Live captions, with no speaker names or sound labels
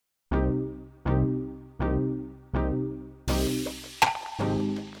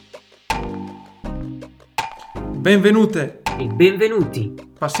Benvenute e benvenuti.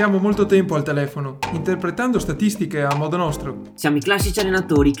 Passiamo molto tempo al telefono, interpretando statistiche a modo nostro. Siamo i classici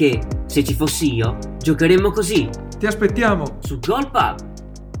allenatori che, se ci fossi io, giocheremmo così. Ti aspettiamo Su Gol Pub.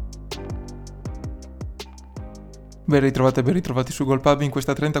 Ben ritrovati su Gol Pub in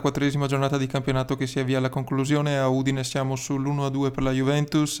questa 34esima giornata di campionato che si avvia alla conclusione. A Udine siamo sull'1-2 per la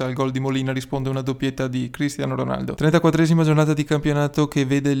Juventus, al gol di Molina risponde una doppietta di Cristiano Ronaldo. 34esima giornata di campionato che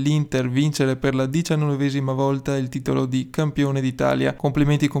vede l'Inter vincere per la 19esima volta il titolo di campione d'Italia.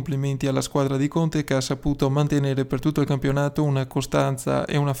 Complimenti alla squadra di Conte che ha saputo mantenere per tutto il campionato una costanza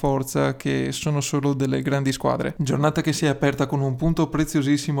e una forza che sono solo delle grandi squadre. Giornata che si è aperta con un punto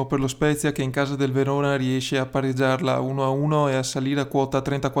preziosissimo per lo Spezia che in casa del Verona riesce a pareggiare 1-1 e a salire a quota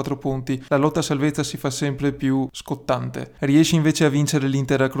 34 punti. La lotta a salvezza si fa sempre più scottante. Riesce invece a vincere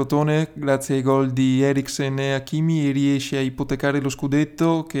l'Inter a Crotone grazie ai gol di Eriksen e Hakimi e riesce a ipotecare lo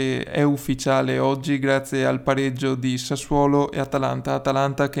scudetto che è ufficiale oggi grazie al pareggio di Sassuolo e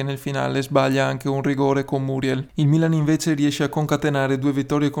Atalanta che nel finale sbaglia anche un rigore con Muriel. Il Milan invece riesce a concatenare 2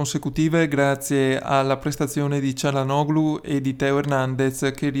 vittorie consecutive grazie alla prestazione di Çalhanoğlu e di Theo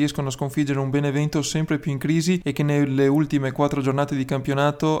Hernandez che riescono a sconfiggere un Benevento sempre più in crisi e che nelle ultime 4 giornate di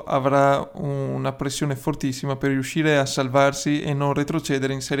campionato avrà una pressione fortissima per riuscire a salvarsi e non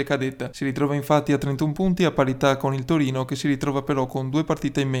retrocedere in serie cadetta. Si ritrova infatti a 31 punti a parità con il Torino che si ritrova però con 2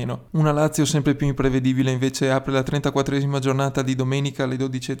 partite in meno. Una Lazio sempre più imprevedibile invece apre la 34esima giornata di domenica alle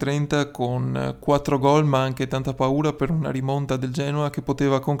 12:30 con 4 gol ma anche tanta paura per una rimonta del Genoa che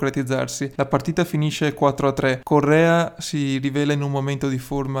poteva concretizzarsi. La partita finisce 4-3. Correa si rivela in un momento di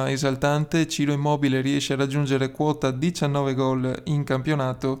forma esaltante, Ciro Immobile riesce a raggiungere quota 19 gol in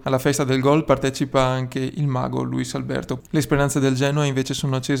campionato. Alla festa del gol partecipa anche il mago Luis Alberto. Le speranze del Genoa invece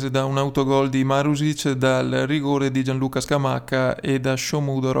sono accese da un autogol di Marusic, dal rigore di Gianluca Scamacca e da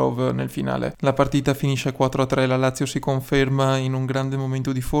Shomurodov nel finale. La partita finisce 4-3, la Lazio si conferma in un grande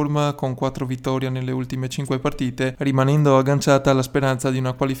momento di forma con 4 vittorie nelle ultime 5 partite, rimanendo agganciata alla speranza di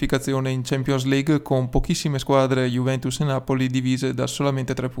una qualificazione in Champions League con pochissime squadre Juventus e Napoli divise da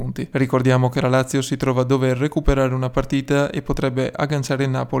solamente 3 punti. Ricordiamo che la Lazio si trova a dover recuperare una partita e potrebbe agganciare il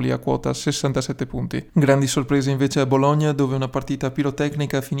Napoli a quota 67 punti. Grandi sorprese invece a Bologna dove una partita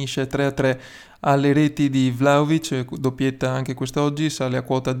pirotecnica finisce 3-3 alle reti di Vlahovic, doppietta anche quest'oggi, sale a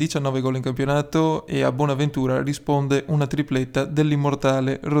quota 19 gol in campionato e a Bonaventura risponde una tripletta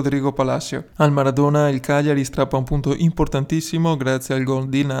dell'immortale Rodrigo Palacio. Al Maradona il Cagliari strappa un punto importantissimo grazie al gol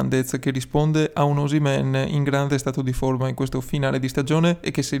di Hernandez che risponde a un Osimhen in grande stato di forma in questo finale di stagione e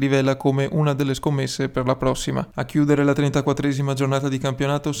che si rivela come una delle scommesse per la prossima. A chiudere la 34esima giornata di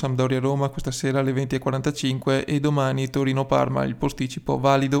campionato Sampdoria-Roma questa sera alle 20:45 e domani Torino-Parma, il posticipo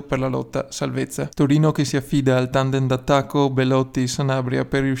valido per la lotta salvezza. Torino che si affida al tandem d'attacco Belotti-Sanabria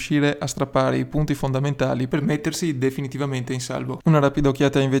per riuscire a strappare i punti fondamentali per mettersi definitivamente in salvo. Una rapida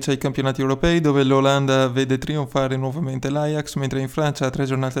occhiata invece ai campionati europei dove l'Olanda vede trionfare nuovamente l'Ajax, mentre in Francia a 3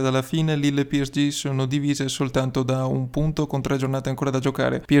 giornate dalla fine Lille e PSG sono divise soltanto da un punto con 3 giornate ancora da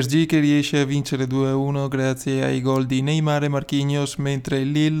giocare. PSG che riesce a vincere 2-1 grazie ai gol di Neymar e Marquinhos, mentre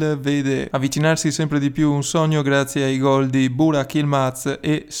il Lille vede avvicinarsi sempre di più un sogno grazie ai gol di Burak Yilmaz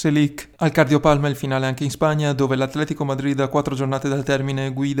e Selik. Al cardiopalma il finale anche in Spagna dove l'Atletico Madrid a 4 giornate dal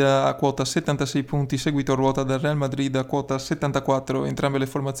termine guida a quota 76 punti seguito a ruota dal Real Madrid a quota 74. Entrambe le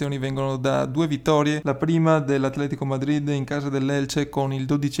formazioni vengono da 2 vittorie, la prima dell'Atletico Madrid in casa dell'Elche con il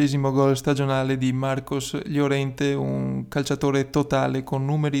 12° gol stagionale di Marcos Llorente, un calciatore totale con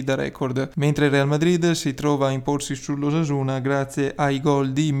numeri da record, mentre il Real Madrid si trova a imporsi sull'Osasuna grazie ai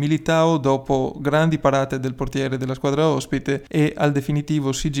gol di Militao dopo grandi parate del portiere della squadra ospite e al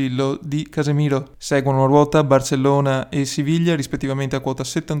definitivo sigillo di Casemiro. Seguono a ruota Barcellona e Siviglia rispettivamente a quota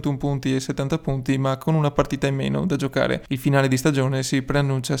 71 punti e 70 punti ma con una partita in meno da giocare. Il finale di stagione si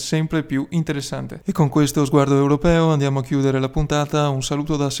preannuncia sempre più interessante. E con questo sguardo europeo andiamo a chiudere la puntata. Un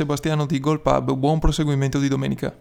saluto da Sebastiano di Gol Pub, buon proseguimento di domenica.